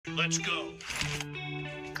Let's go.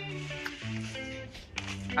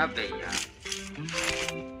 अबे यार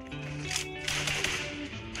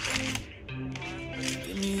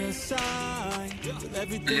Give me a sign, will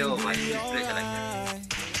everything low be भाई display चला गया alright?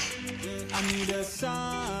 I need a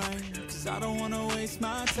sign, cause I don't wanna waste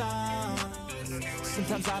my time.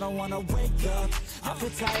 Sometimes I don't wanna wake up, I feel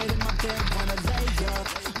tired in my bed, wanna lay up.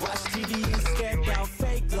 Watch TV instead, about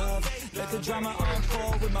fake love. Let the drama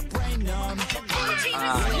unfold with my brain numb.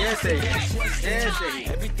 ये सही है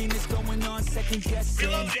Everything is going on, second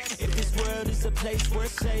guessing. If this world is a place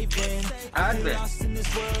worth saving, I've been lost in this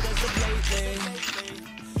world as of lately.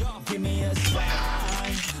 Give me a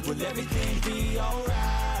sign, will everything be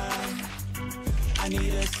alright? I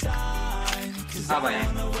need a sign, cause I don't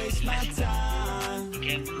wanna waste my time.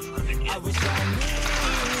 I wish I knew,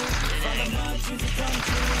 if all of my dreams would come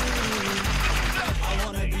true. I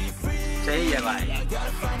wanna be free. सही है भाई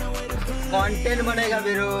content बनेगा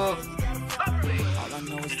बिरो All I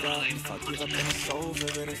know is that if I give up then it's over.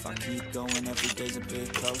 But if I keep going, every day's a bit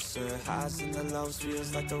closer. Highs and the lows feels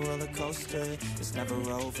like a roller coaster. It's never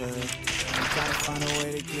over. I'm trying to find a way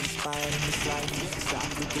to get inspired in this life. Stop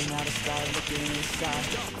looking out of start looking inside.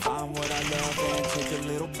 Find what I love and take a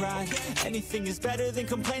little pride. Anything is better than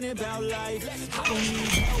complaining about life. I don't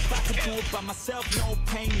need help, I can do it by myself. No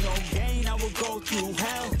pain, no gain, I will go through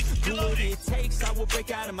hell. Do what it takes, I will break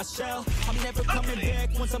out of my shell. I'm never coming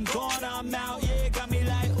back, once I'm gone, I'm out. Yeah, got me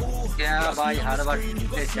like, ooh. क्या भाई हर बार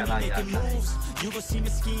display चला जाता है You gon' see me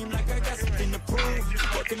scheme like I got something to prove.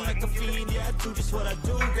 Working like a fiend, yeah, I do just what I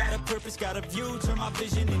do. Got a purpose, got a view, turn my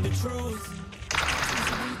vision into truth.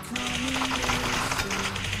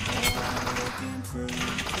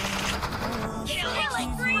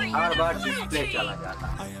 Her bar display चला जाता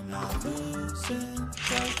है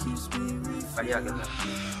बढ़िया कर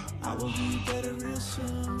I will be better real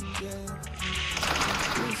soon, yeah.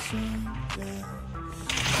 Real soon, yeah.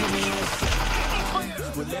 Give me a sign,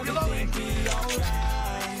 will everything be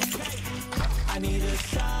alright? I need a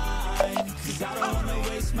sign, cause I don't wanna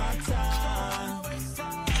waste my time.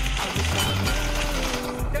 I wish I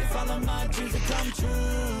knew, if all of my dreams would come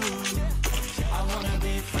true. I wanna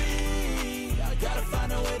be free, I gotta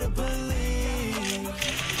find a way to believe.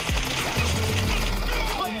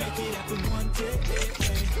 I'll make it happen one day.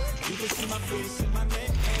 You can see my face in my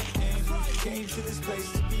name. Came to this place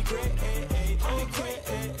to be great. Okay,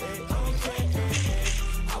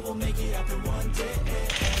 I will make it happen one day.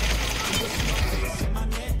 You can see my face in my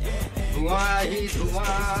name. धुआं ही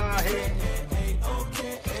धुआं है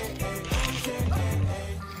Okay,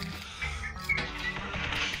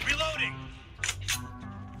 Reloading.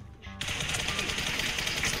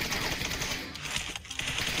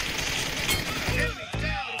 Enemy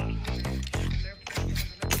down.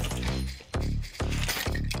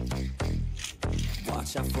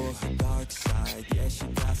 watch out for her dark side. Yeah, she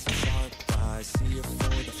got some sharp eyes. See her for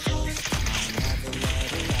the first time. Never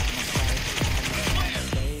let her out my sight. I'ma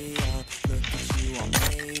stay up, look at you, I'm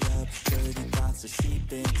made up. Dirty thoughts are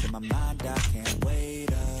seeping to my mind, I can't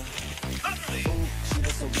wait up. Ooh, she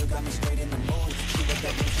looks so good, got me straight in the mood. She got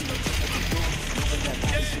that bitch, she look just like a groove. Moving that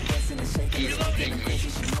body, she dancing and shaking, it's making her crazy.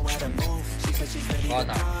 She know how to move. She said she's ready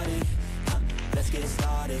to party. Let's get it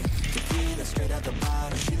started. Tequila straight out the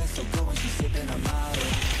bottle. She looks so good when she's sipping her model.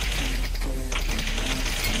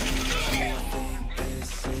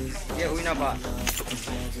 ये हुई ना बात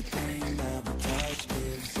Everything that we touch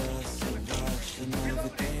gives us a rush, and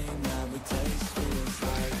everything that we taste feels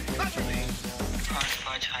like a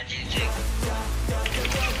drug.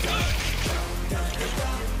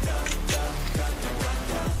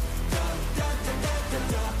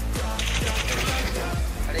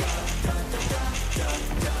 अरे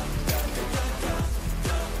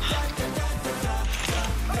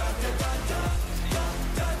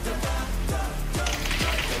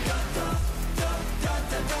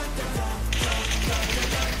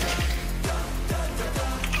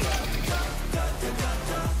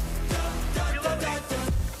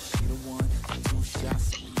She the one, 2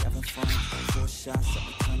 shots, we having fun. 4 shots, I'll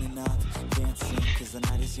be turning up, dancing, cause the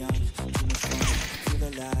night is young. Too much fun, feel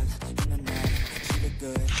alive, in the night. She look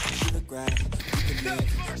good, she look right, we can live.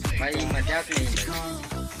 भाई मजाक नहीं है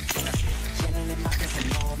Channeling my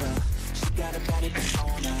Casanova. She got a body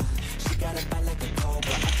persona. She got a body like a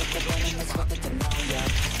cobra. I took the running, that's what they can know ya.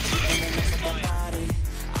 She feeling nice with that body.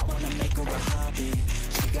 I wanna make her a hobby.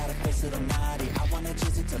 She got a face of the naughty. I wanna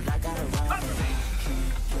chase it till I got her around me.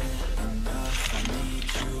 Can't get enough, I need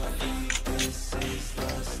you. I think this is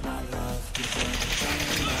lust, not love. 'Cause everything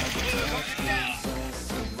that we touch gives us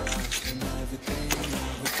a rush, and everything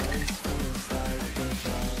that we taste feels like a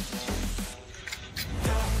drug.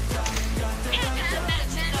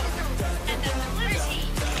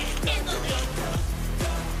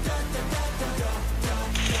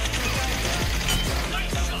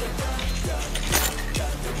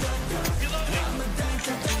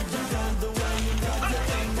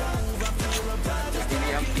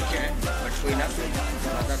 कोई ना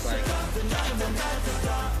मजा तो आएगा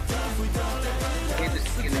ये तो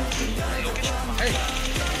skill है ये कहाँ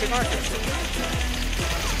से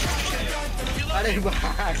अरे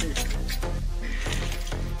भाई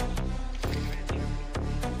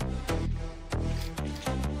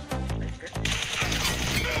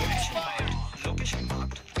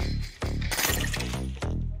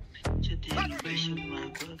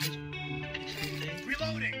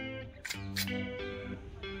Reloading.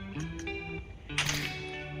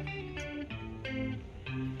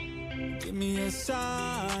 Give me a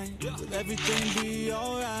sign, will everything be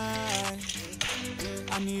alright?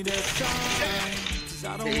 I need a sign, 'cause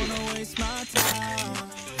I don't wanna waste my time.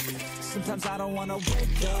 Sometimes I don't wanna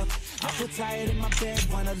wake up, I feel tired in my bed,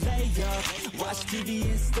 wanna lay up. Watch TV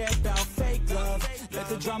instead about fake love. Let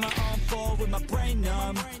the drama unfold with my brain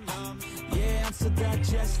numb. Yeah, I'm still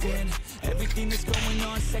digesting everything that's going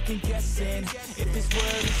on, second guessing if this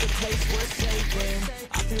world is a place worth saving.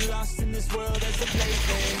 I feel lost in this world as a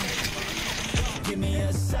plaything. Give me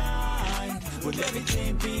a sign, will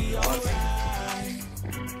everything be alright?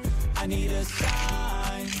 I need a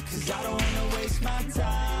sign, 'cause I don't wanna waste my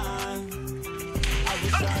time. I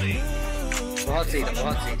wish I knew बहुत सही था all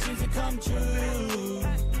of my dreams would come true.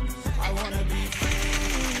 I wanna be free,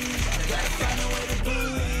 I gotta find a way to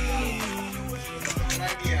believe.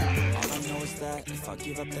 All I know is that if I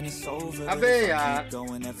give up then it's over. अबे If I यार keep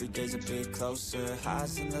going every day's a bit closer.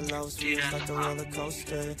 Highs and the lows feels like a roller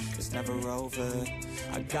coaster. It's never over.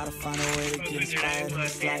 I gotta find a way to get inspired in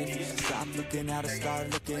this life. Stop looking out and start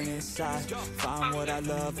looking inside. Find what I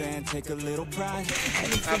love and take a little pride.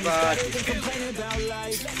 Anything is better than complaining about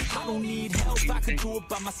life. I don't need help, I can do it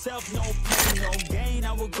by myself. No pain, no gain,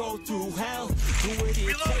 I will go through hell. Do what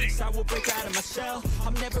it takes, I will break out of my shell.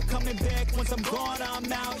 I'm never coming back, once I'm gone,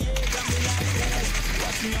 I'm out. Yeah, got me like that.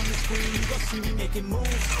 Watch me on the screen, you gon' see me making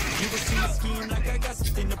moves. You gon' see me scheme like I got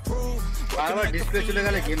something to prove. बार-बार display चले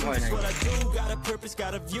गए game होए What I नहीं do, got a purpose,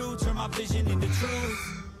 got a view, turn my vision into truth.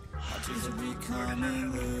 My dreams are becoming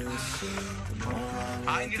lucid. The more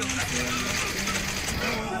I look into them, the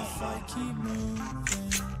more I fight, keep moving.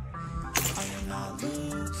 I am not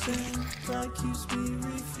losing, pride keeps me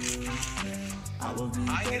refusing. I will be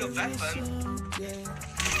better real soon, yeah.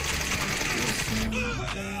 Real soon,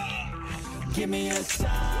 yeah. Give me a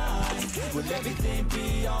sign, will everything be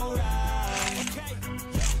alright?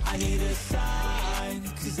 I need a sign,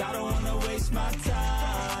 'cause I don't wanna waste my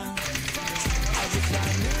time. I wish I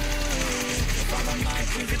knew if all of my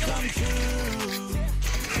dreams would come true.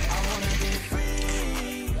 I wanna be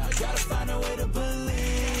free, I gotta find a way to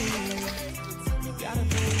believe. You gotta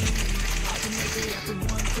believe, I can make it happen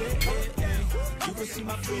one day. You can see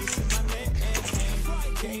my face in my name.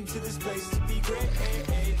 Came to this place to be great.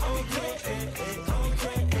 I'll be great, I'll be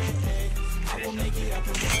great. I will make it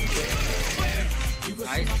happen one day. You can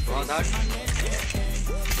see my बहुत face hard in my name.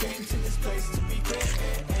 Came to this place to be great.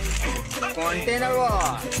 Container वो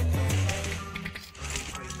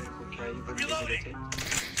Reloading.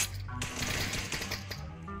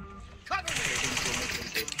 Cover me.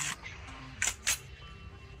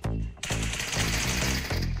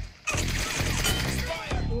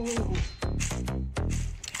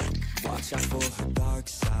 Watch out for her dark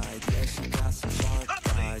side. Yeah, she got some sharp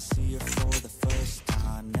eyes. See her for the first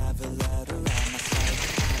time. Never let her out my sight.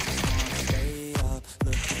 I just wanna stay up.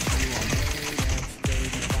 Look at you, I'm made up.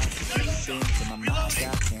 Baby, about to slip into my mind.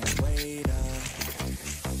 I can't wait up.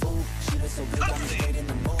 Ooh, she looks so good, got me straight in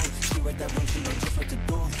the mood. She read that room, she know just what to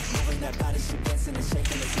do. Moving that body, she dancing and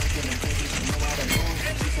shaking and shaking and crazy. She know how to move.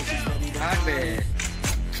 She said she's ready to हाथ पे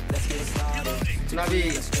let's get it started. ना भी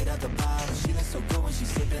Straight out the bottle, she looks so good when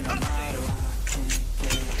she's sipping on bottle.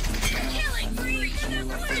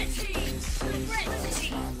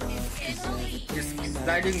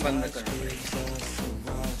 Sliding बंद करना पड़ेगा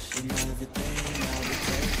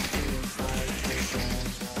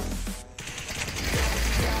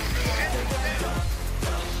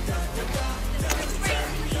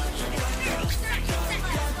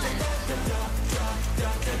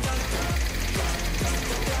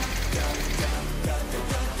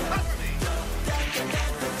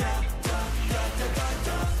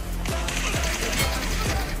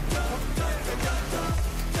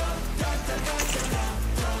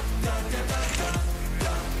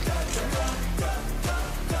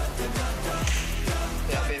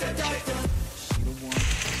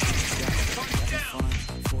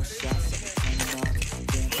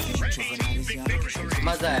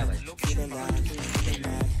मजा आया भाई।